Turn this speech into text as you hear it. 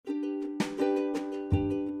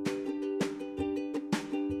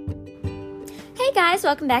Hey guys,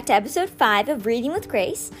 welcome back to episode 5 of Reading with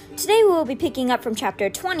Grace. Today we will be picking up from chapter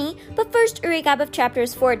 20, but first a recap of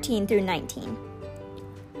chapters 14 through 19.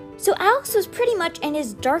 So Alex was pretty much in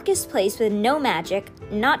his darkest place with no magic,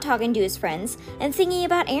 not talking to his friends, and thinking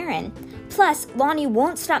about Aaron. Plus, Lonnie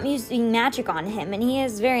won't stop using magic on him, and he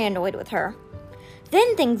is very annoyed with her.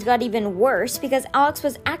 Then things got even worse because Alex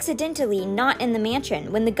was accidentally not in the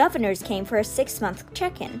mansion when the governors came for a 6-month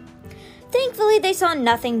check-in. Thankfully, they saw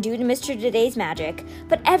nothing due to Mr. Today's magic,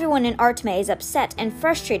 but everyone in Artme is upset and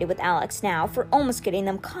frustrated with Alex now for almost getting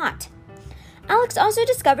them caught. Alex also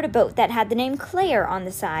discovered a boat that had the name Claire on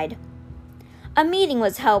the side. A meeting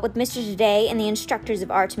was held with Mr. Today and the instructors of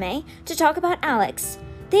Artme to talk about Alex.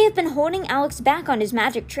 They have been holding Alex back on his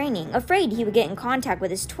magic training, afraid he would get in contact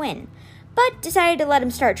with his twin, but decided to let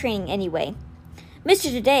him start training anyway. Mr.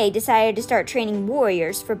 Today decided to start training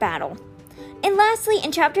warriors for battle. And lastly,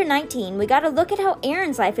 in chapter 19, we got a look at how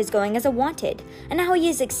Aaron's life is going as a wanted, and how he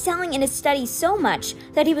is excelling in his studies so much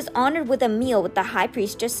that he was honored with a meal with the High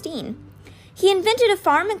Priest Justine. He invented a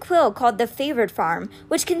farm in Quill called the Favored Farm,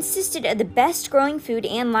 which consisted of the best growing food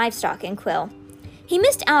and livestock in Quill. He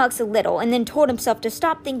missed Alex a little and then told himself to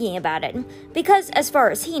stop thinking about it, because as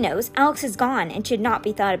far as he knows, Alex is gone and should not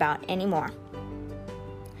be thought about anymore.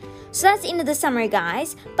 So that's the end of the summary,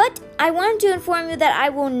 guys, but I wanted to inform you that I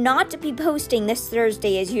will not be posting this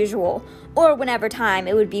Thursday as usual, or whenever time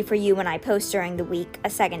it would be for you when I post during the week a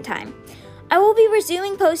second time. I will be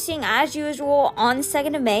resuming posting as usual on the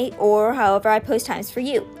 2nd of May, or however I post times for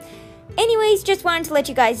you. Anyways, just wanted to let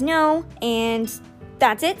you guys know, and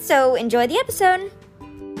that's it, so enjoy the episode!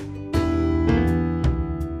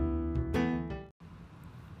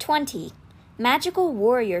 20. Magical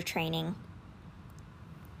Warrior Training.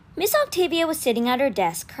 Miss Octavia was sitting at her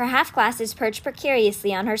desk, her half-glasses perched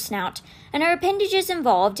precariously on her snout, and her appendages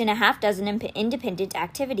involved in a half-dozen independent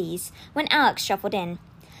activities, when Alex shuffled in.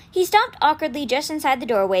 He stopped awkwardly just inside the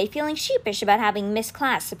doorway, feeling sheepish about having missed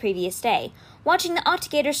class the previous day, watching the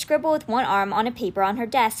Octogator scribble with one arm on a paper on her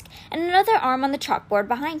desk and another arm on the chalkboard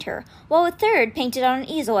behind her, while a third painted on an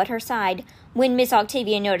easel at her side. When Miss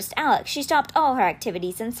Octavia noticed Alex, she stopped all her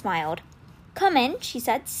activities and smiled. "Come in," she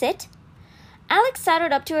said. "Sit." Alex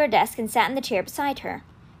sidled up to her desk and sat in the chair beside her.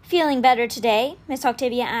 "Feeling better today?" Miss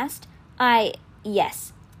Octavia asked.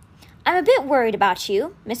 Yes. "I'm a bit worried about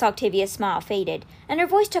you." Miss Octavia's smile faded, and her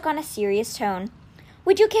voice took on a serious tone.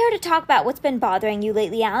 "Would you care to talk about what's been bothering you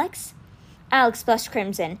lately, Alex?" Alex flushed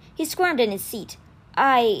crimson. He squirmed in his seat.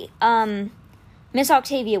 Miss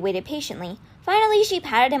Octavia waited patiently. Finally, she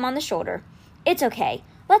patted him on the shoulder. "It's okay.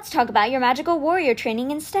 Let's talk about your magical warrior training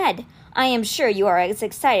instead. I am sure you are as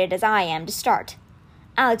excited as I am to start."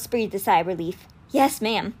 Alex breathed a sigh of relief. "Yes,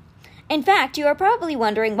 ma'am. In fact, you are probably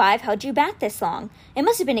wondering why I've held you back this long. It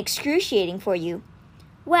must have been excruciating for you."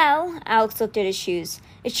 "Well," Alex looked at his shoes,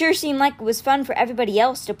 "it sure seemed like it was fun for everybody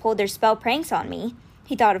else to pull their spell pranks on me."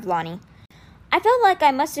 He thought of Lonnie. "I felt like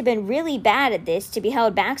I must have been really bad at this to be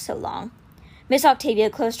held back so long." Miss Octavia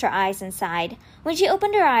closed her eyes and sighed. When she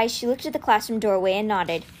opened her eyes, she looked at the classroom doorway and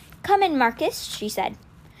nodded. "Come in, Marcus," she said.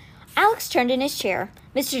 Alex turned in his chair.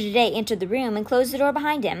 Mr. Today entered the room and closed the door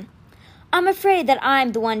behind him. "I'm afraid that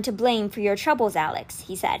I'm the one to blame for your troubles, Alex,"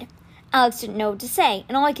 he said. Alex didn't know what to say,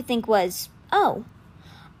 and all he could think was, "Oh."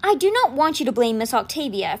 "I do not want you to blame Miss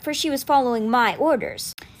Octavia, for she was following my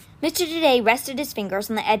orders." Mr. Today rested his fingers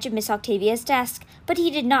on the edge of Miss Octavia's desk, but he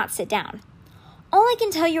did not sit down. "All I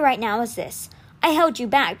can tell you right now is this. I held you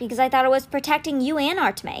back because I thought I was protecting you and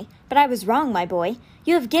Artme, but I was wrong, my boy.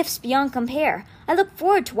 You have gifts beyond compare. I look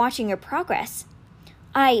forward to watching your progress."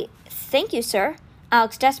 Thank you, sir."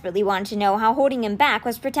 Alex desperately wanted to know how holding him back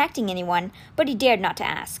was protecting anyone, but he dared not to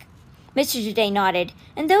ask. Mr. Today nodded,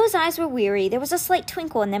 and though his eyes were weary, there was a slight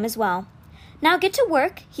twinkle in them as well. "Now get to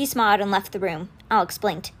work." He smiled and left the room. Alex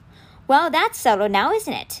blinked. "Well, that's settled now,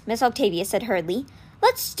 isn't it?" Miss Octavia said hurriedly.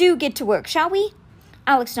 "Let's get to work, shall we?"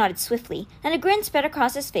 Alex nodded swiftly, and a grin spread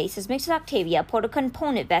across his face as Miss Octavia pulled a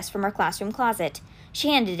component vest from her classroom closet. She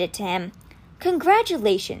handed it to him.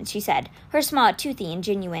 "Congratulations," she said, her smile toothy and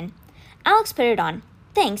genuine. Alex put it on.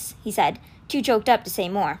 "Thanks," he said, too choked up to say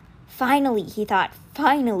more. Finally, he thought,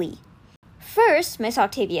 finally. "First," Miss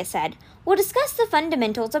Octavia said, "we'll discuss the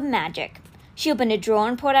fundamentals of magic." She opened a drawer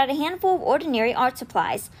and pulled out a handful of ordinary art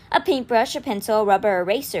supplies, a paintbrush, a pencil, a rubber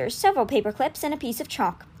eraser, several paper clips, and a piece of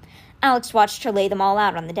chalk. Alex watched her lay them all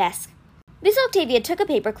out on the desk. Miss Octavia took a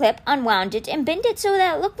paper clip, unwound it, and bent it so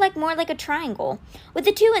that it looked more like a triangle, with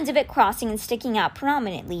the two ends of it crossing and sticking out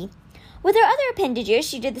prominently. With her other appendages,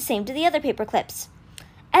 she did the same to the other paper clips.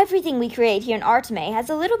 "Everything we create here in Artme has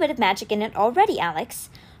a little bit of magic in it already, Alex.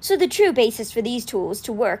 So the true basis for these tools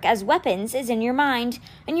to work as weapons is in your mind,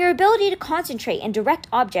 and your ability to concentrate and direct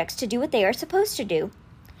objects to do what they are supposed to do.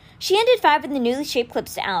 She handed 5 of the newly shaped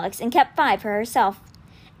clips to Alex and kept 5 for herself.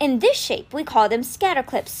 In this shape, we call them scatter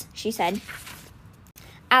clips, she said.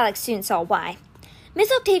 Alex soon saw why.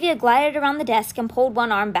 Miss Octavia glided around the desk and pulled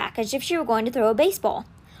one arm back as if she were going to throw a baseball.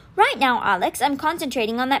 Right now, Alex, I'm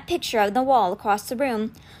concentrating on that picture on the wall across the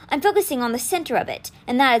room. I'm focusing on the center of it,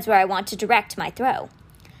 and that is where I want to direct my throw.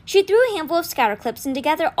 She threw a handful of scatter clips, and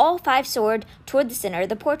together all 5 soared toward the center of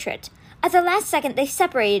the portrait. At the last second, they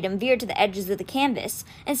separated and veered to the edges of the canvas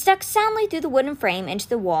and stuck soundly through the wooden frame into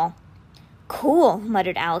the wall. Cool,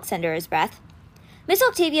 muttered Alex under his breath. Miss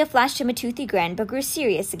Octavia flashed him a toothy grin, but grew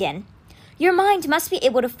serious again. Your mind must be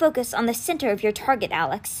able to focus on the center of your target,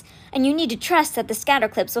 Alex, and you need to trust that the scatter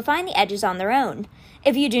clips will find the edges on their own.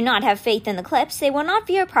 If you do not have faith in the clips, they will not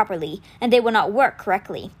veer properly, and they will not work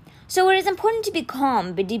correctly. So it is important to be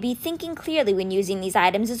calm, but to be thinking clearly when using these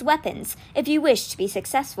items as weapons, if you wish to be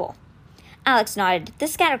successful. Alex nodded, the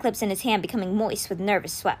scatter clips in his hand becoming moist with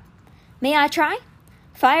nervous sweat. May I try?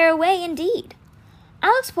 Fire away, indeed.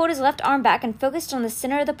 Alex pulled his left arm back and focused on the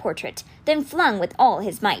center of the portrait, then flung with all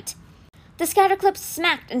his might. The scatter clips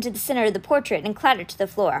smacked into the center of the portrait and clattered to the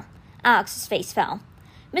floor. Alex's face fell.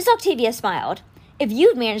 Miss Octavia smiled. If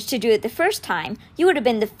you'd managed to do it the first time, you would have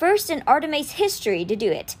been the first in RWG's history to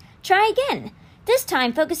do it. Try again. This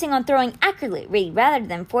time focusing on throwing accurately rather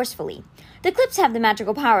than forcefully. The clips have the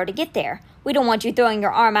magical power to get there. We don't want you throwing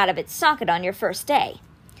your arm out of its socket on your first day.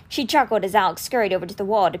 She chuckled as Alex scurried over to the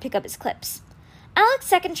wall to pick up his clips. Alex's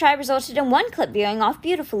second try resulted in one clip veering off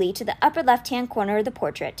beautifully to the upper left-hand corner of the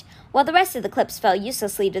portrait, while the rest of the clips fell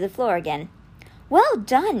uselessly to the floor again. Well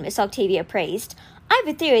done, Miss Octavia praised. I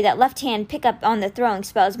have a theory that left-hand pick up on the throwing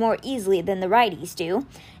spells more easily than the righties do.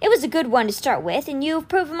 It was a good one to start with, and you have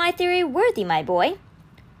proven my theory worthy, my boy.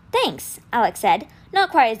 Thanks, Alex said,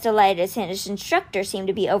 not quite as delighted as his instructor seemed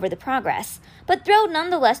to be over the progress, but thrilled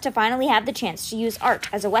nonetheless to finally have the chance to use art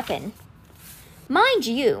as a weapon. Mind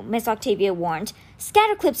you, Miss Octavia warned,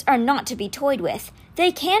 scatter clips are not to be toyed with.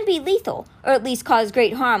 They can be lethal, or at least cause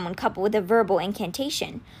great harm when coupled with a verbal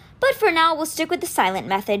incantation. But for now, we'll stick with the silent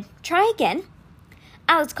method. Try again.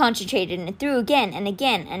 Alex concentrated and threw again and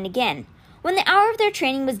again and again. When the hour of their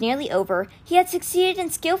training was nearly over, he had succeeded in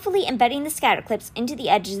skillfully embedding the scatter clips into the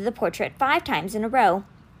edges of the portrait 5 times in a row.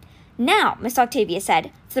 Now, Miss Octavia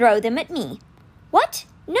said, throw them at me. What?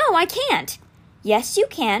 No, I can't. Yes, you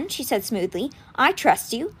can, she said smoothly. I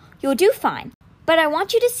trust you. You'll do fine. But I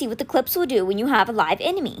want you to see what the clips will do when you have a live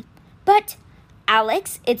enemy. But,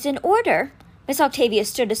 Alex, it's an order. Miss Octavia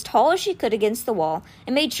stood as tall as she could against the wall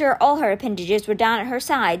and made sure all her appendages were down at her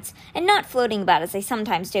sides and not floating about as they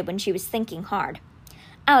sometimes did when she was thinking hard.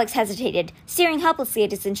 Alex hesitated, staring helplessly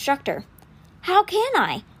at his instructor. How can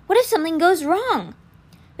I? What if something goes wrong?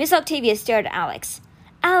 Miss Octavia stared at Alex.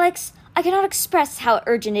 Alex, I cannot express how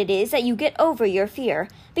urgent it is that you get over your fear,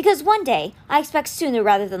 because one day, I expect sooner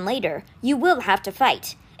rather than later, you will have to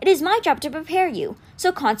fight. It is my job to prepare you,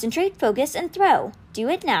 so concentrate, focus, and throw. Do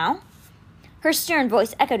it now. Her stern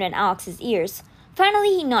voice echoed in Alex's ears. Finally,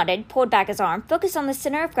 he nodded, pulled back his arm, focused on the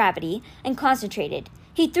center of gravity, and concentrated.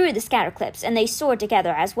 He threw the scatter clips, and they soared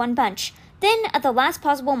together as one bunch. Then, at the last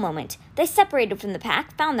possible moment, they separated from the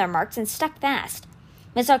pack, found their marks, and stuck fast.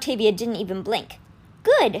 Miss Octavia didn't even blink.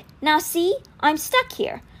 Good. Now see, I'm stuck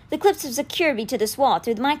here. The clips have secured me to this wall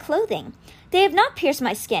through my clothing. They have not pierced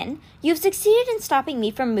my skin. You have succeeded in stopping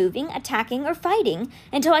me from moving, attacking, or fighting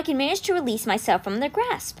until I can manage to release myself from their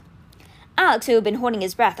grasp. Alex, who had been holding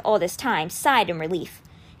his breath all this time, sighed in relief.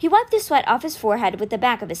 He wiped the sweat off his forehead with the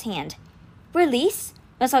back of his hand. Release,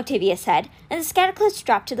 Miss Octavia said, and the scatter clips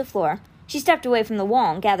dropped to the floor. She stepped away from the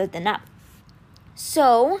wall and gathered them up.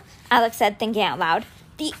 So, Alex said, thinking out loud,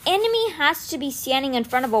 the enemy has to be standing in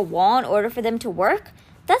front of a wall in order for them to work?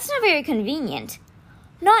 That's not very convenient.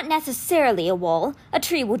 Not necessarily a wall. A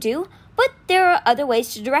tree will do. But there are other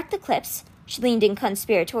ways to direct the clips. She leaned in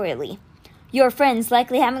conspiratorially. Your friends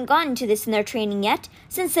likely haven't gotten to this in their training yet,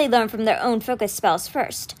 since they learned from their own focus spells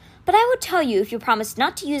first. But I will tell you if you promise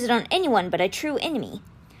not to use it on anyone but a true enemy.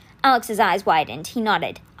 Alex's eyes widened. He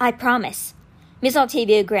nodded. I promise. Miss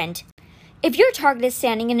Octavia grinned. If your target is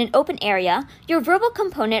standing in an open area, your verbal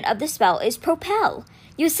component of the spell is propel.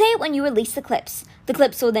 You say it when you release the clips. The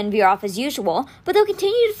clips will then veer off as usual, but they'll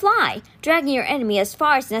continue to fly, dragging your enemy as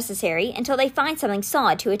far as necessary until they find something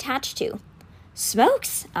solid to attach to.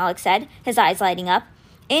 Smokes, Alex said, his eyes lighting up.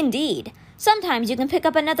 Indeed. Sometimes you can pick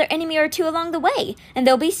up another enemy or two along the way, and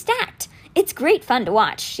they'll be stacked. It's great fun to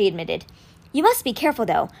watch, she admitted. You must be careful,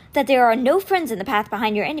 though, that there are no friends in the path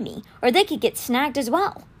behind your enemy, or they could get snagged as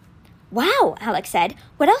well. Wow, Alex said.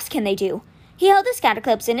 What else can they do? He held the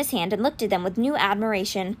scatterclips in his hand and looked at them with new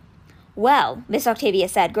admiration. Well, Miss Octavia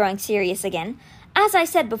said, growing serious again, as I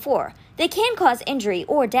said before, they can cause injury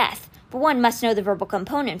or death, but one must know the verbal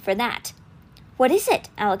component for that. What is it?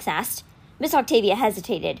 Alex asked. Miss Octavia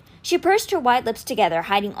hesitated. She pursed her white lips together,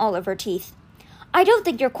 hiding all of her teeth. I don't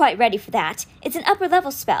think you're quite ready for that. It's an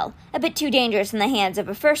upper-level spell, a bit too dangerous in the hands of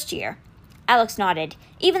a first year. Alex nodded,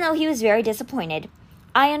 even though he was very disappointed.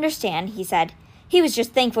 I understand, he said. He was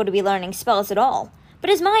just thankful to be learning spells at all, but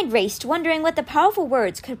his mind raced, wondering what the powerful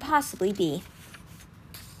words could possibly be.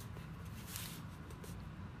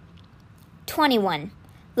 21.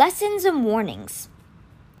 Lessons and Warnings.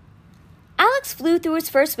 Alex flew through his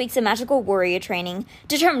first weeks of magical warrior training,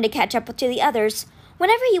 determined to catch up to the others.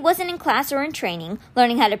 Whenever he wasn't in class or in training,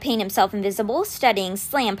 learning how to paint himself invisible, studying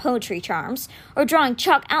slam poetry charms, or drawing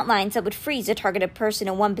chalk outlines that would freeze a targeted person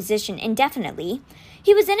in one position indefinitely,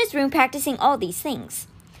 he was in his room practicing all these things.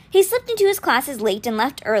 He slipped into his classes late and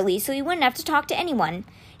left early so he wouldn't have to talk to anyone.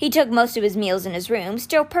 He took most of his meals in his room,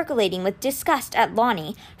 still percolating with disgust at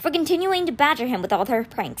Lonnie for continuing to badger him with all her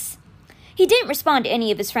pranks. He didn't respond to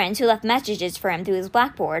any of his friends who left messages for him through his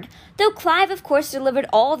blackboard, though Clive, of course, delivered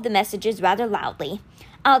all of the messages rather loudly.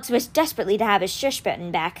 Alex wished desperately to have his shush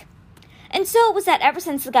button back. And so it was that ever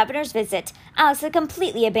since the governor's visit, Alex had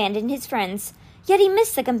completely abandoned his friends. Yet he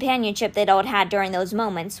missed the companionship they'd all had during those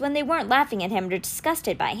moments when they weren't laughing at him or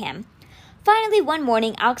disgusted by him. Finally, one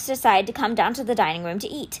morning, Alex decided to come down to the dining room to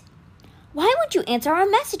eat. Why won't you answer our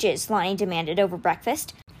messages? Lonnie demanded over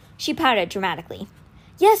breakfast. She pouted dramatically.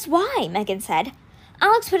 Yes, why? Megan said.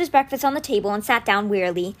 Alex put his breakfast on the table and sat down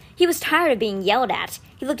wearily. He was tired of being yelled at.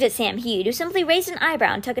 He looked at Sam Heed, who simply raised an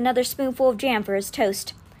eyebrow and took another spoonful of jam for his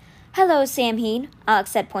toast. Hello, Sam Heed,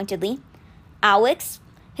 Alex said pointedly. Alex?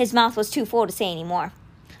 His mouth was too full to say any more.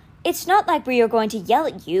 It's not like we are going to yell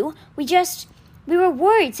at you. We were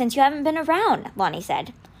worried since you haven't been around, Lonnie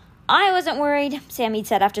said. I wasn't worried, Sam Heed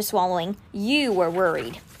said after swallowing. You were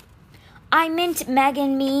worried. I meant Meg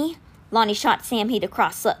and me. Lonnie shot Sam Heed a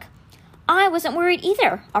cross look. I wasn't worried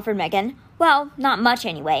either, offered Megan. Well, not much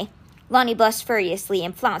anyway. Lonnie blushed furiously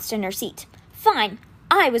and flounced in her seat. Fine,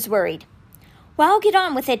 I was worried. Well, get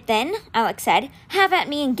on with it then, Alex said. Have at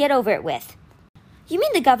me and get over it with. You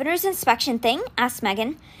mean the governor's inspection thing? Asked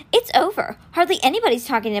Megan. It's over. Hardly anybody's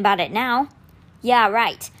talking about it now. Yeah,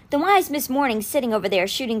 right. Then why is Miss Morning sitting over there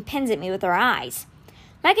shooting pins at me with her eyes?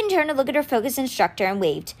 Megan turned to look at her focus instructor and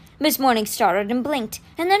waved. Miss Morning startled and blinked,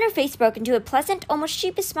 and then her face broke into a pleasant, almost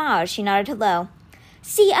sheepish smile as she nodded hello.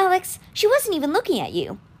 See, Alex, she wasn't even looking at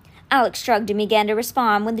you. Alex shrugged and began to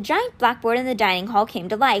respond when the giant blackboard in the dining hall came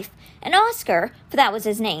to life, and Oscar, for that was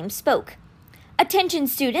his name, spoke. Attention,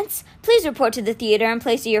 students. Please report to the theater in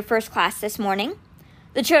place of your first class this morning.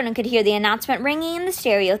 The children could hear the announcement ringing in the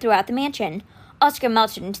stereo throughout the mansion. Oscar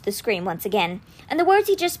melted into the screen once again, and the words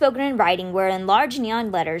he'd just spoken in writing were in large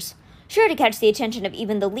neon letters, sure to catch the attention of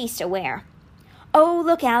even the least aware. Oh,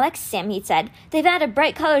 look, Alex, Sam Heed said. They've added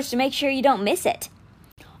bright colors to make sure you don't miss it.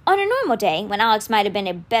 On a normal day, when Alex might have been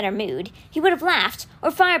in a better mood, he would have laughed or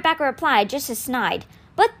fired back a reply just as snide,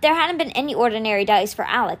 but there hadn't been any ordinary dice for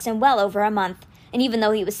Alex in well over a month, and even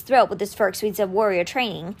though he was thrilled with his first weeks of warrior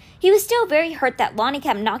training, he was still very hurt that Lonnie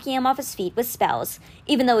kept knocking him off his feet with spells,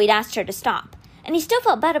 even though he'd asked her to stop. And he still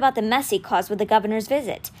felt bad about the mess he caused with the governor's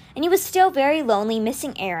visit, and he was still very lonely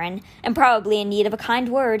missing Aaron, and probably in need of a kind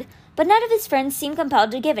word, but none of his friends seemed compelled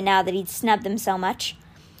to give it now that he'd snubbed them so much.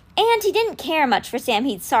 And he didn't care much for Sam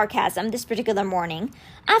Heed's sarcasm this particular morning,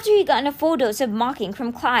 after he'd gotten a full dose of mocking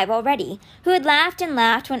from Clive already, who had laughed and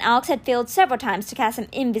laughed when Alex had failed several times to cast an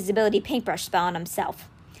invisibility paintbrush spell on himself.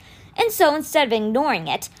 And so, instead of ignoring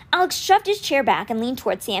it, Alex shoved his chair back and leaned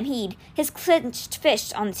toward Sam Heed, his clenched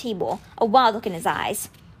fist on the table, a wild look in his eyes.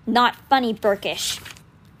 Not funny, Burkish.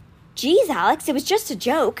 Geez, Alex, it was just a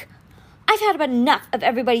joke. I've had about enough of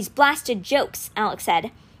everybody's blasted jokes, Alex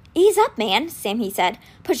said. Ease up, man, Sam Heed said,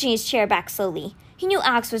 pushing his chair back slowly. He knew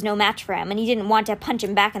Alex was no match for him, and he didn't want to punch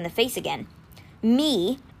him back in the face again.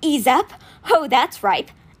 Me? Ease up? Oh, that's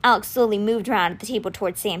ripe. Alex slowly moved around at the table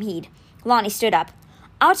toward Sam Heed. Lonnie stood up.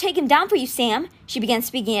 I'll take him down for you, Sam, she began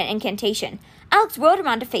speaking an incantation. Alex whirled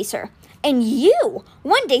around to face her. And you!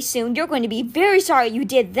 One day soon, you're going to be very sorry you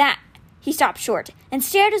did that. He stopped short, and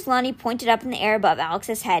stared as Lonnie pointed up in the air above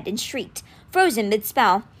Alex's head and shrieked, frozen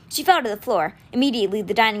mid-spell. She fell to the floor. Immediately,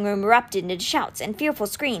 the dining room erupted into shouts and fearful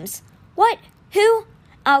screams. What? Who?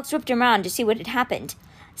 Alex whipped around to see what had happened.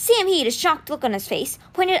 Sam Heed, a shocked look on his face,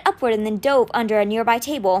 pointed upward and then dove under a nearby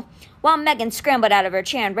table, while Megan scrambled out of her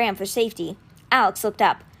chair and ran for safety. Alex looked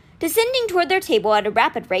up. Descending toward their table at a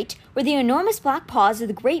rapid rate were the enormous black paws of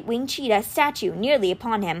the great winged cheetah statue nearly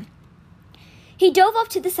upon him. He dove off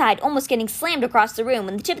to the side, almost getting slammed across the room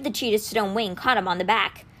when the tip of the cheetah's stone wing caught him on the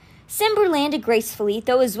back. Simber landed gracefully,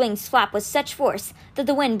 though his wings flapped with such force that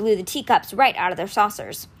the wind blew the teacups right out of their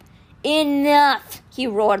saucers. "Enough!" he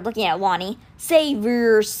roared, looking at Lonnie. "Save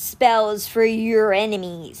your spells for your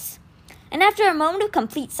enemies." And after a moment of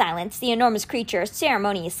complete silence, the enormous creature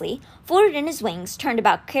ceremoniously folded in his wings, turned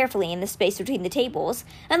about carefully in the space between the tables,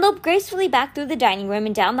 and loped gracefully back through the dining room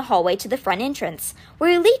and down the hallway to the front entrance, where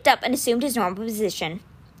he leaped up and assumed his normal position.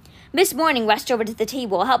 Miss Morning rushed over to the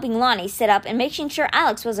table, helping Lonnie sit up and making sure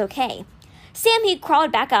Alex was okay. Sam had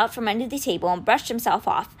crawled back out from under the table and brushed himself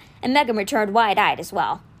off, and Megan returned wide-eyed as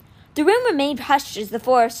well. The room remained hushed as the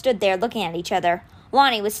four stood there looking at each other.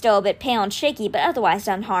 Lonnie was still a bit pale and shaky, but otherwise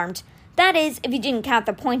unharmed. That is, if you didn't count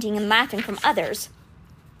the pointing and laughing from others.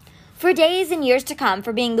 For days and years to come,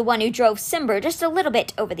 for being the one who drove Simber just a little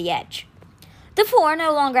bit over the edge. The four,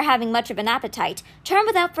 no longer having much of an appetite, turned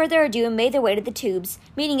without further ado and made their way to the tubes,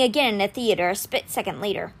 meeting again in the theater a split second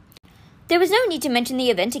later. There was no need to mention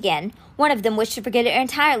the event again. One of them wished to forget it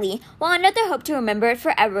entirely, while another hoped to remember it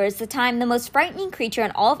forever as the time the most frightening creature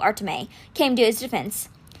in all of Arteme came to his defense.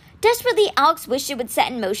 Desperately, Alex wished it would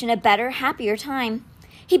set in motion a better, happier time.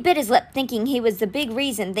 He bit his lip, thinking he was the big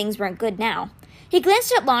reason things weren't good now. He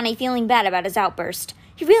glanced at Lonnie, feeling bad about his outburst.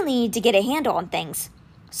 He really needed to get a handle on things.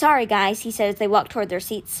 "Sorry, guys," he said as they walked toward their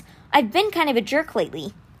seats. "I've been kind of a jerk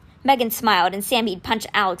lately." Megan smiled, and Sammy punched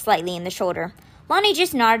Alex lightly in the shoulder. Lonnie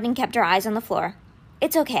just nodded and kept her eyes on the floor.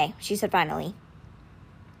 "It's okay," she said finally.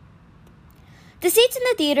 The seats in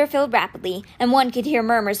the theater filled rapidly, and one could hear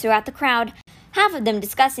murmurs throughout the crowd, half of them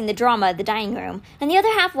discussing the drama of the dining room, and the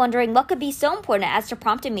other half wondering what could be so important as to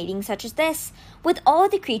prompt a meeting such as this, with all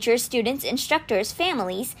the creatures, students, instructors,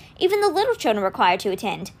 families, even the little children required to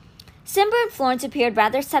attend. Simber and Florence appeared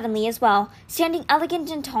rather suddenly as well, standing elegant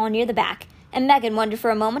and tall near the back, and Megan wondered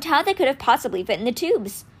for a moment how they could have possibly fit in the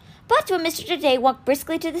tubes. But when Mr. Today walked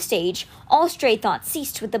briskly to the stage, all stray thoughts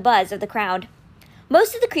ceased with the buzz of the crowd.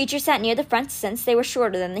 Most of the creatures sat near the front since they were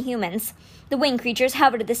shorter than the humans. The wing creatures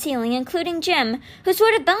hovered at the ceiling, including Jim, who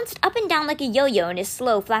sort of bounced up and down like a yo-yo in his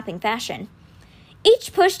slow, flapping fashion.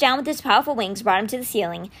 Each push down with his powerful wings brought him to the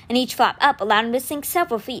ceiling, and each flap up allowed him to sink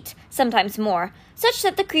several feet, sometimes more, such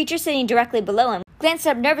that the creature sitting directly below him glanced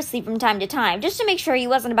up nervously from time to time, just to make sure he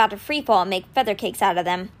wasn't about to freefall and make feather cakes out of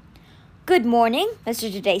them. "Good morning,"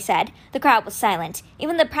 Mr. Today said. The crowd was silent.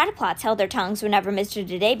 Even the platypods held their tongues whenever Mr.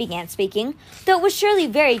 Today began speaking, though it was surely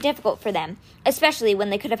very difficult for them, especially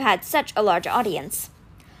when they could have had such a large audience.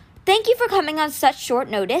 "Thank you for coming on such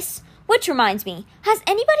short notice. Which reminds me, has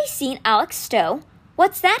anybody seen Alex Stowe?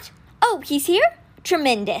 What's that? Oh, he's here?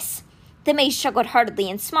 Tremendous." The maid chuckled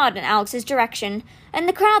heartily and smiled in Alex's direction, and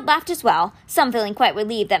the crowd laughed as well, some feeling quite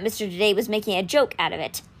relieved that Mr. Today was making a joke out of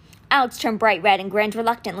it. Alex turned bright red and grinned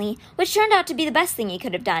reluctantly, which turned out to be the best thing he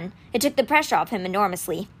could have done. It took the pressure off him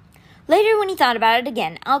enormously. Later, when he thought about it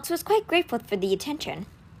again, Alex was quite grateful for the attention.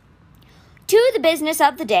 "To the business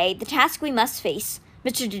of the day, the task we must face,"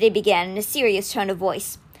 Mr. Today began in a serious tone of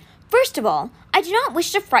voice. "First of all, I do not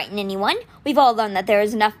wish to frighten anyone. We've all learned that there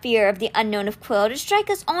is enough fear of the unknown of Quill to strike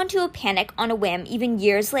us onto a panic on a whim even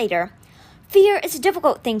years later. Fear is a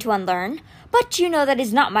difficult thing to unlearn, but you know that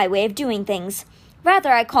is not my way of doing things.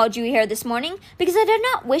 Rather, I called you here this morning because I did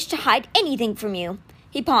not wish to hide anything from you."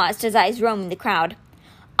 He paused, his eyes roaming the crowd.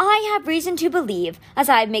 "I have reason to believe, as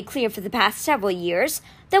I have made clear for the past several years,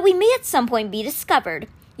 that we may at some point be discovered.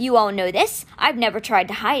 You all know this. I've never tried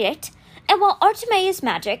to hide it. And while Arteme is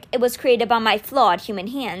magic, it was created by my flawed human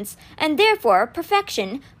hands, and therefore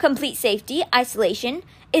perfection, complete safety, isolation,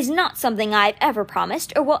 is not something I've ever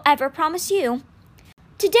promised or will ever promise you.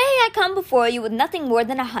 Today I come before you with nothing more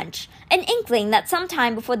than a hunch, an inkling that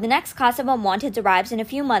sometime before the next class of Unwanteds arrives in a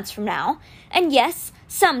few months from now, and yes,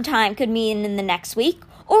 sometime could mean in the next week,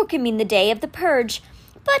 or could mean the day of the purge,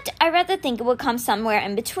 but I rather think it will come somewhere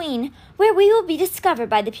in between, where we will be discovered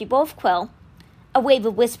by the people of Quill." A wave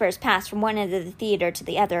of whispers passed from one end of the theater to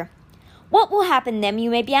the other. "What will happen then,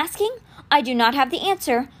 you may be asking? I do not have the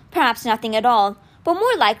answer, perhaps nothing at all. But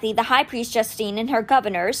more likely the High Priest Justine and her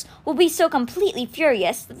governors will be so completely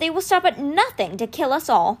furious that they will stop at nothing to kill us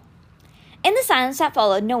all." In the silence that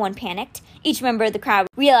followed, no one panicked. Each member of the crowd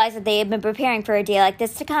realized that they had been preparing for a day like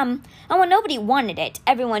this to come, and while nobody wanted it,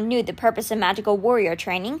 everyone knew the purpose of magical warrior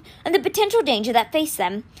training and the potential danger that faced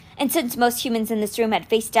them. And since most humans in this room had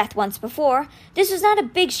faced death once before, this was not a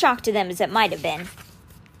big shock to them as it might have been.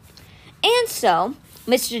 "And so,"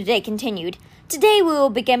 Mr. Today continued, "today we will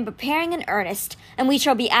begin preparing in earnest, and we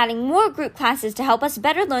shall be adding more group classes to help us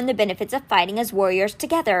better learn the benefits of fighting as warriors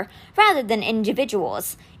together, rather than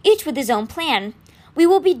individuals, each with his own plan. We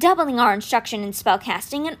will be doubling our instruction in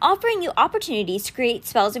spellcasting and offering you opportunities to create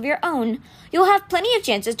spells of your own. You'll have plenty of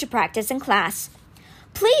chances to practice in class.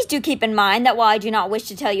 Please do keep in mind that while I do not wish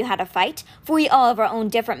to tell you how to fight, for we all have our own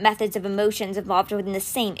different methods of emotions involved within the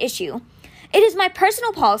same issue, it is my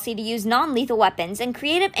personal policy to use non-lethal weapons and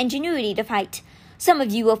creative ingenuity to fight. Some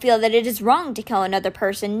of you will feel that it is wrong to kill another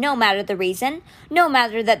person, no matter the reason, no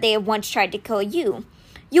matter that they have once tried to kill you.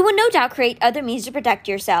 You will no doubt create other means to protect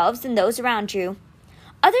yourselves and those around you.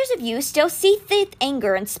 Others of you still seethe with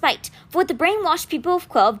anger and spite for what the brainwashed people of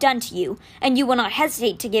Quill have done to you, and you will not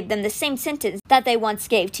hesitate to give them the same sentence that they once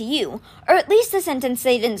gave to you, or at least the sentence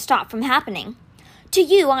they didn't stop from happening. To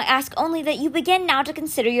you, I ask only that you begin now to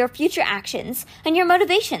consider your future actions and your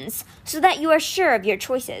motivations, so that you are sure of your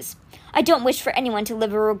choices. I don't wish for anyone to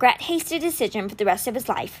live a regret-hasty decision for the rest of his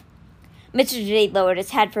life. Mr. Dade lowered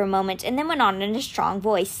his head for a moment and then went on in a strong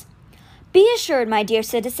voice. Be assured, my dear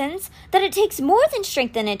citizens, that it takes more than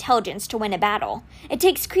strength and intelligence to win a battle. It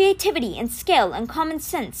takes creativity and skill and common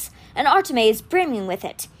sense, and Arteme is brimming with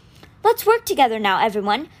it. Let's work together now,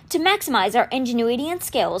 everyone, to maximize our ingenuity and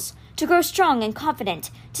skills, to grow strong and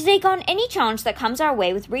confident, to take on any challenge that comes our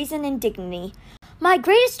way with reason and dignity. My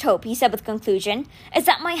greatest hope, he said with conclusion, is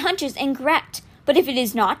that my hunch is incorrect, but if it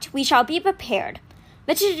is not, we shall be prepared.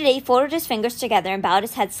 Mr. Dade folded his fingers together and bowed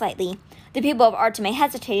his head slightly. The people of Arteme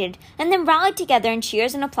hesitated, and then rallied together in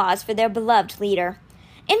cheers and applause for their beloved leader.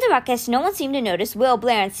 In the ruckus, no one seemed to notice Will,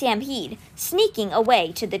 Blair, and Stampede sneaking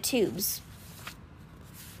away to the tubes.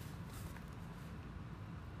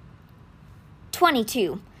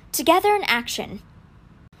 22. Together in Action.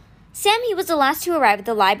 Sammy was the last to arrive at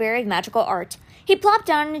the Library of Magical Art. He plopped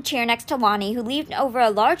down in a chair next to Lonnie, who leaned over a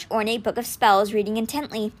large ornate book of spells, reading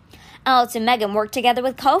intently. Alex and Megan worked together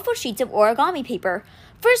with colorful sheets of origami paper,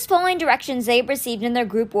 first following directions they had received in their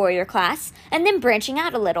group warrior class, and then branching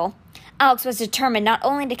out a little. Alex was determined not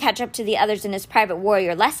only to catch up to the others in his private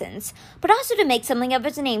warrior lessons, but also to make something of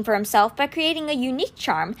his name for himself by creating a unique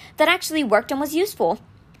charm that actually worked and was useful.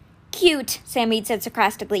 Cute, Sammy said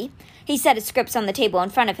sarcastically. He set his scripts on the table in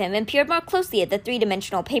front of him and peered more closely at the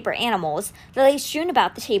three-dimensional paper animals that lay strewn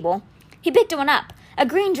about the table. He picked one up, a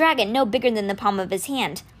green dragon no bigger than the palm of his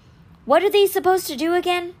hand. What are these supposed to do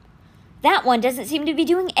again? That one doesn't seem to be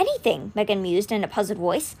doing anything, Megan mused in a puzzled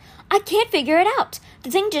voice. I can't figure it out.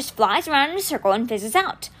 The thing just flies around in a circle and fizzes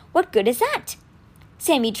out. What good is that?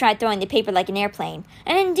 Sammy tried throwing the paper like an airplane,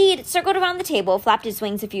 and indeed it circled around the table, flapped its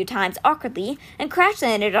wings a few times awkwardly, and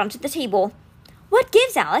crash-landed onto the table. What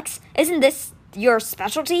gives, Alex? Isn't this your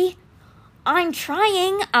specialty? I'm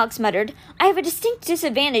trying, Alex muttered. I have a distinct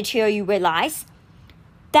disadvantage here, you realize.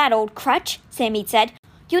 That old crutch, Sammy said.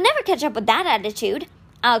 You'll never catch up with that attitude.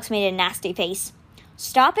 Alex made a nasty face.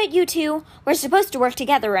 Stop it, you two. We're supposed to work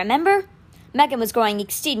together, remember? Megan was growing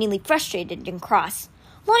exceedingly frustrated and cross.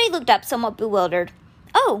 Lonnie looked up, somewhat bewildered.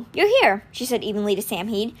 Oh, you're here, she said evenly to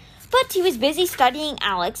Samheed, but he was busy studying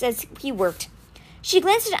Alex as he worked. She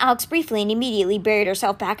glanced at Alex briefly and immediately buried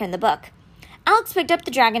herself back in the book. Alex picked up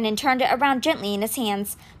the dragon and turned it around gently in his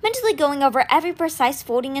hands, mentally going over every precise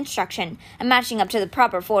folding instruction and matching up to the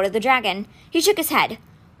proper fold of the dragon. He shook his head.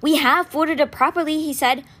 We have folded it properly, he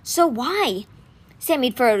said. So why?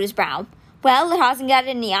 Sammy furrowed his brow. Well, it hasn't got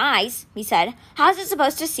any eyes, he said. How's it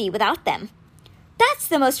supposed to see without them? That's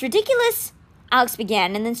the most ridiculous, Alex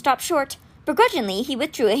began and then stopped short. Begrudgingly, he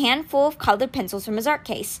withdrew a handful of colored pencils from his art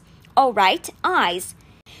case. All right, eyes.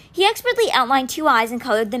 He expertly outlined 2 eyes and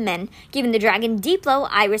colored them in, giving the dragon deep blue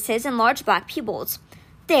irises and large black pupils.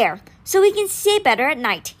 There, so we can see better at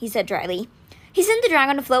night, he said dryly. He sent the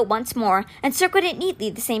dragon to float once more and circled it neatly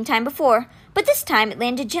the same time before, but this time it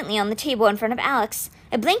landed gently on the table in front of Alex.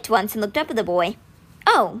 It blinked once and looked up at the boy.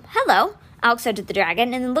 Oh, hello, Alex said to the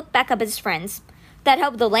dragon and then looked back up at his friends. That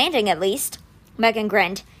helped the landing, at least. Megan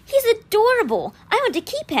grinned. He's adorable. I want to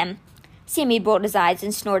keep him. Sammy rolled his eyes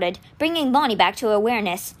and snorted, bringing Lonnie back to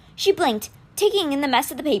awareness. She blinked, taking in the mess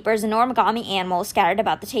of the papers and origami animals scattered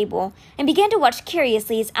about the table, and began to watch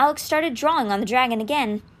curiously as Alex started drawing on the dragon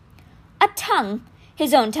again. A tongue.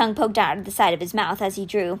 His own tongue poked out of the side of his mouth as he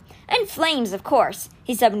drew. And flames, of course.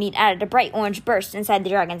 He suddenly added a bright orange burst inside the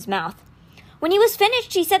dragon's mouth. When he was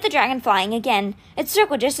finished, he set the dragon flying again. It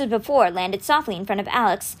circled just as before, landed softly in front of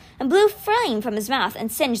Alex, and blew flame from his mouth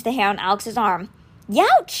and singed the hair on Alex's arm.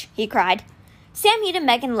 Youch! He cried. Samheed and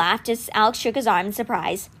Megan laughed as Alex shook his arm in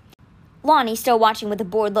surprise. Lonnie, still watching with a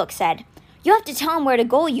bored look, said, You have to tell him where to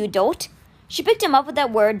go, you dolt. She picked him up with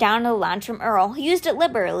that word down in the lounge from Earl, who used it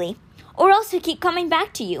liberally. Or else he'll keep coming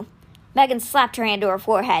back to you. Megan slapped her hand to her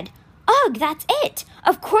forehead. Ugh, that's it!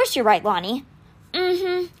 Of course you're right, Lonnie.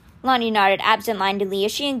 Mm-hmm. Lonnie nodded absent-mindedly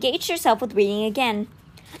as she engaged herself with reading again.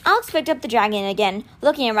 Alex picked up the dragon again,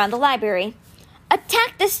 looking around the library.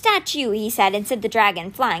 "Attack the statue," he said, and sent the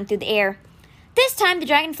dragon flying through the air. This time, the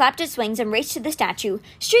dragon flapped its wings and raced to the statue,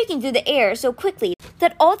 streaking through the air so quickly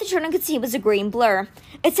that all the children could see was a green blur.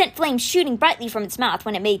 It sent flames shooting brightly from its mouth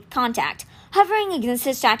when it made contact, hovering against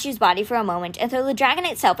the statue's body for a moment until the dragon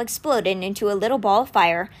itself exploded into a little ball of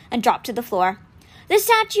fire and dropped to the floor. The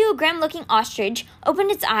statue, a grim-looking ostrich,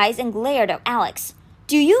 opened its eyes and glared at Alex.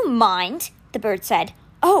 "Do you mind?" the bird said.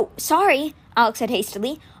 "Oh, sorry," Alex said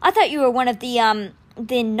hastily. "I thought you were one of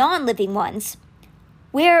the non-living ones."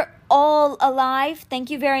 "We're all alive, thank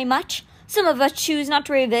you very much. Some of us choose not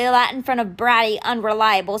to reveal that in front of bratty,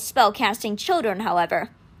 unreliable, spell-casting children, however."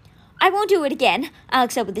 "I won't do it again,"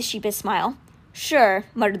 Alex said with a sheepish smile. "Sure,"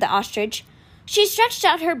 muttered the ostrich. She stretched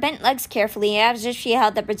out her bent legs carefully, as if she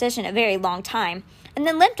held that position a very long time, and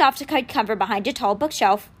then limped off to hide cover behind a tall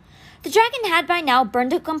bookshelf. The dragon had by now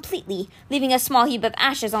burned up completely, leaving a small heap of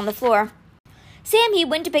ashes on the floor. Sam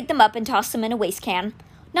went to pick them up and tossed them in a waste can.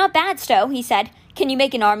 "Not bad, Stowe," he said. "Can you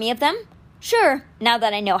make an army of them?" "Sure, now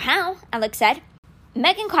that I know how," Alex said.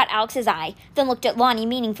 Megan caught Alex's eye, then looked at Lonnie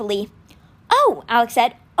meaningfully. "Oh," Alex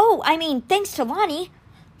said. Thanks to Lonnie."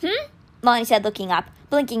 Lonnie said, looking up,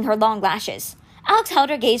 blinking her long lashes. Alex held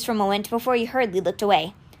her gaze for a moment before he hurriedly looked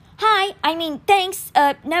away. Thanks,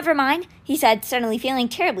 never mind," he said, suddenly feeling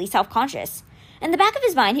terribly self-conscious. In the back of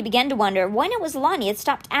his mind, he began to wonder when it was Lonnie had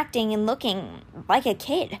stopped acting and looking like a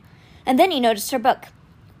kid. And then he noticed her book.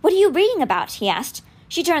 "What are you reading about?" he asked.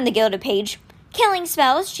 She turned the gilded page. "Killing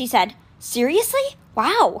spells," she said. "Seriously?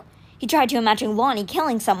 Wow." He tried to imagine Lonnie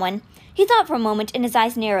killing someone. He thought for a moment and his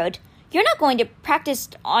eyes narrowed. "You're not going to practice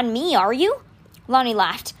on me, are you?" Lonnie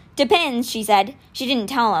laughed. "Depends," she said. She didn't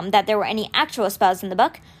tell him that there were any actual spells in the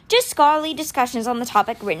book, just scholarly discussions on the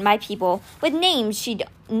topic written by people with names she'd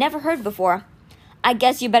never heard before. "I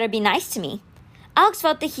guess you better be nice to me." Alex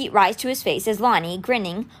felt the heat rise to his face as Lonnie,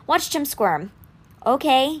 grinning, watched him squirm.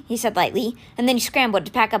 "Okay," he said lightly, and then he scrambled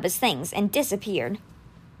to pack up his things and disappeared.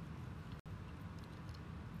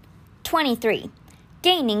 23.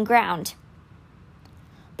 Gaining ground.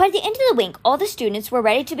 By the end of the week, all the students were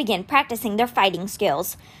ready to begin practicing their fighting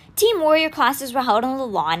skills. Team warrior classes were held on the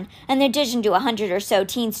lawn, and in addition to 100 or so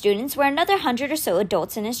teen students were another 100 or so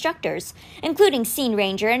adults and instructors, including Scene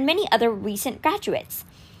Ranger and many other recent graduates.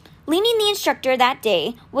 Leading the instructor that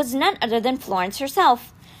day was none other than Florence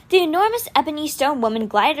herself. The enormous ebony stone woman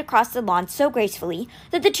glided across the lawn so gracefully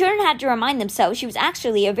that the children had to remind themselves she was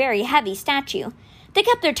actually a very heavy statue. They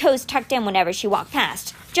kept their toes tucked in whenever she walked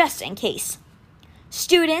past, just in case.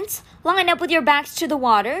 "Students, line up with your backs to the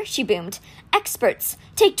water," she boomed. "Experts,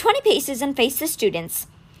 take 20 paces and face the students."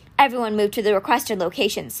 Everyone moved to the requested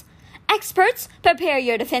locations. "Experts, prepare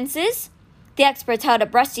your defenses." The experts held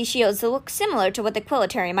up rusty shields that looked similar to what the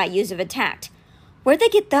Quilletary might use if attacked. "Where'd they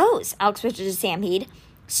get those?" Alex whispered to Samheed.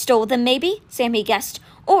 "Stole them, maybe?" Samheed guessed.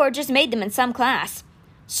 "Or just made them in some class."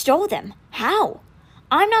 "Stole them? How?"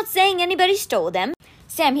 "I'm not saying anybody stole them,"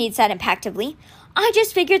 Samheed said impactively. "I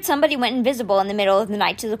just figured somebody went invisible in the middle of the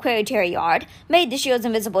night to the Quilletary yard, made the shields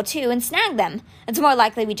invisible too, and snagged them. It's more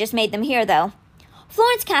likely we just made them here, though."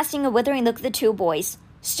 Florence casting a withering look at the two boys.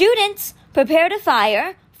 "Students, prepare to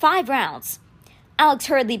fire. 5 rounds." Alex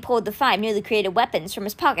hurriedly pulled the 5 newly created weapons from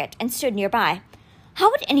his pocket and stood nearby.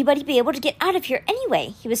 "How would anybody be able to get out of here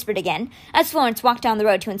anyway?" he whispered again, as Florence walked down the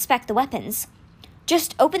road to inspect the weapons.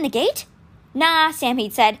 "Just open the gate?" "Nah,"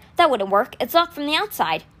 Samheed said. "That wouldn't work. It's locked from the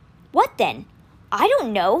outside." "What then?" "I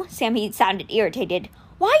don't know." Samheed sounded irritated.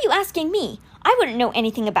 "Why are you asking me? I wouldn't know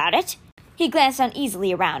anything about it." He glanced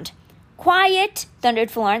uneasily around. "Quiet!"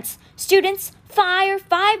 thundered Florence. "Students, fire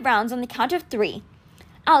 5 rounds on the count of 3.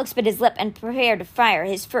 Alex bit his lip and prepared to fire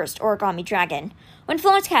his first origami dragon. When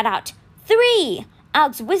Florence called out, 3!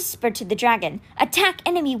 Alex whispered to the dragon, "Attack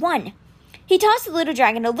enemy 1." He tossed the little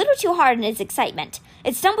dragon a little too hard in his excitement.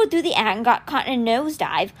 It stumbled through the air and got caught in a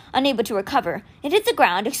nosedive, unable to recover. It hit the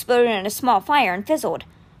ground, exploded in a small fire, and fizzled.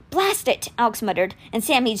 "Blast it," Alex muttered, and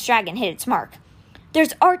Samheed's dragon hit its mark.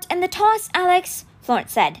 "There's art in the toss, Alex,"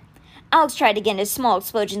 Florence said. Alex tried again as small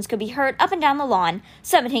explosions could be heard up and down the lawn,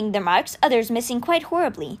 some hitting their marks, others missing quite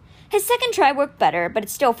horribly. His second try worked better, but it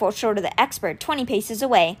still fell short of the expert 20 paces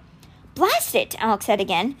away. "Blast it," Alex said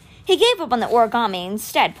again. He gave up on the origami and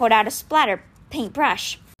instead pulled out a splatter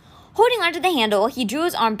paintbrush. Holding onto the handle, he drew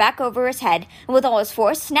his arm back over his head and with all his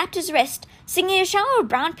force snapped his wrist, singing a shower of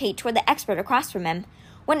brown paint toward the expert across from him.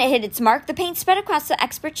 When it hit its mark, the paint spread across the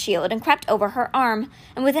expert's shield and crept over her arm,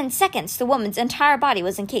 and within seconds the woman's entire body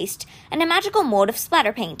was encased in a magical mold of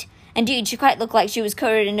splatter paint. Indeed, she quite looked like she was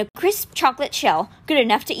coated in a crisp chocolate shell, good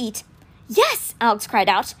enough to eat. "Yes!" Alex cried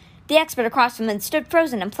out. The expert across from him stood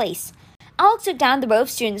frozen in place. Alex looked down the row of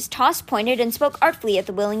students, tossed, pointed, and spoke artfully at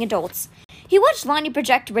the willing adults. He watched Lonnie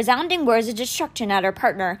project resounding words of destruction at her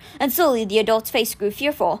partner, and slowly the adult's face grew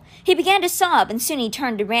fearful. He began to sob, and soon he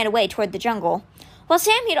turned and ran away toward the jungle. While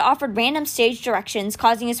Sam had offered random stage directions,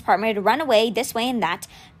 causing his partner to run away this way and that,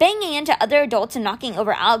 banging into other adults and knocking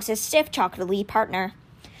over Alex's stiff, chocolatey partner.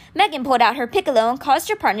 Megan pulled out her piccolo and caused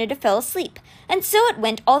her partner to fall asleep, and so it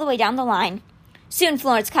went all the way down the line. Soon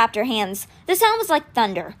Florence clapped her hands. The sound was like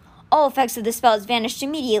thunder. All effects of the spells vanished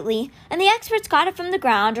immediately, and the experts got it from the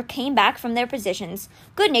ground or came back from their positions,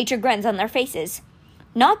 good-natured grins on their faces.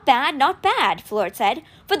 Not bad, Florence said.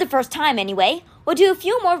 For the first time, anyway. We'll do a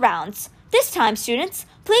few more rounds. This time, students,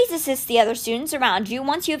 please assist the other students around you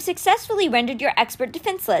once you have successfully rendered your expert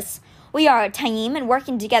defenseless. We are a team, and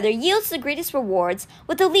working together yields the greatest rewards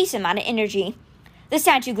with the least amount of energy. The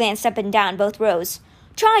statue glanced up and down both rows.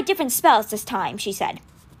 Try different spells this time, she said.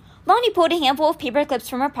 Lonnie pulled a handful of paper clips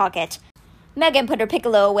from her pocket. Megan put her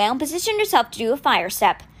piccolo away and positioned herself to do a fire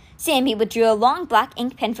step. Sammy withdrew a long black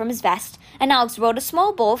ink pen from his vest, and Alex rolled a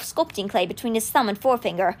small bowl of sculpting clay between his thumb and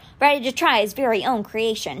forefinger, ready to try his very own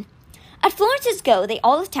creation. At Florence's go, they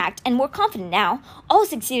all attacked, and more confident now, all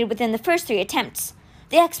succeeded within the first 3 attempts.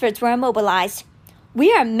 The experts were immobilized.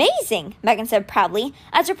 We are amazing, Megan said proudly,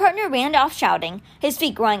 as her partner ran off shouting, his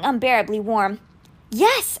feet growing unbearably warm.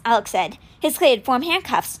 Yes, Alex said. His clay had formed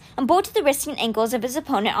handcuffs and bolted the wrists and ankles of his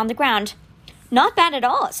opponent on the ground. Not bad at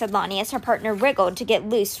all, said Lonnie as her partner wriggled to get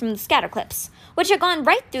loose from the scatter clips, which had gone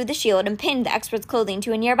right through the shield and pinned the expert's clothing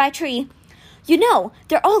to a nearby tree. You know,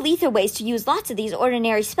 they're all lethal ways to use lots of these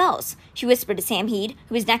ordinary spells, she whispered to Samheed,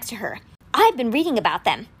 who was next to her. I've been reading about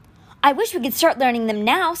them. I wish we could start learning them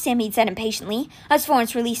now, Samheed said impatiently, as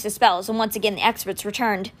Florence released the spells and once again the experts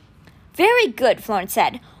returned. Very good, Florence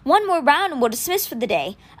said. One more round and we'll dismiss for the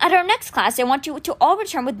day. At our next class, I want you to all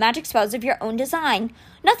return with magic spells of your own design.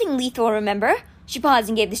 Nothing lethal, remember? She paused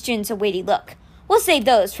and gave the students a weighty look. We'll save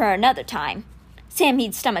those for another time.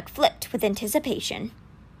 Samheed's stomach flipped with anticipation.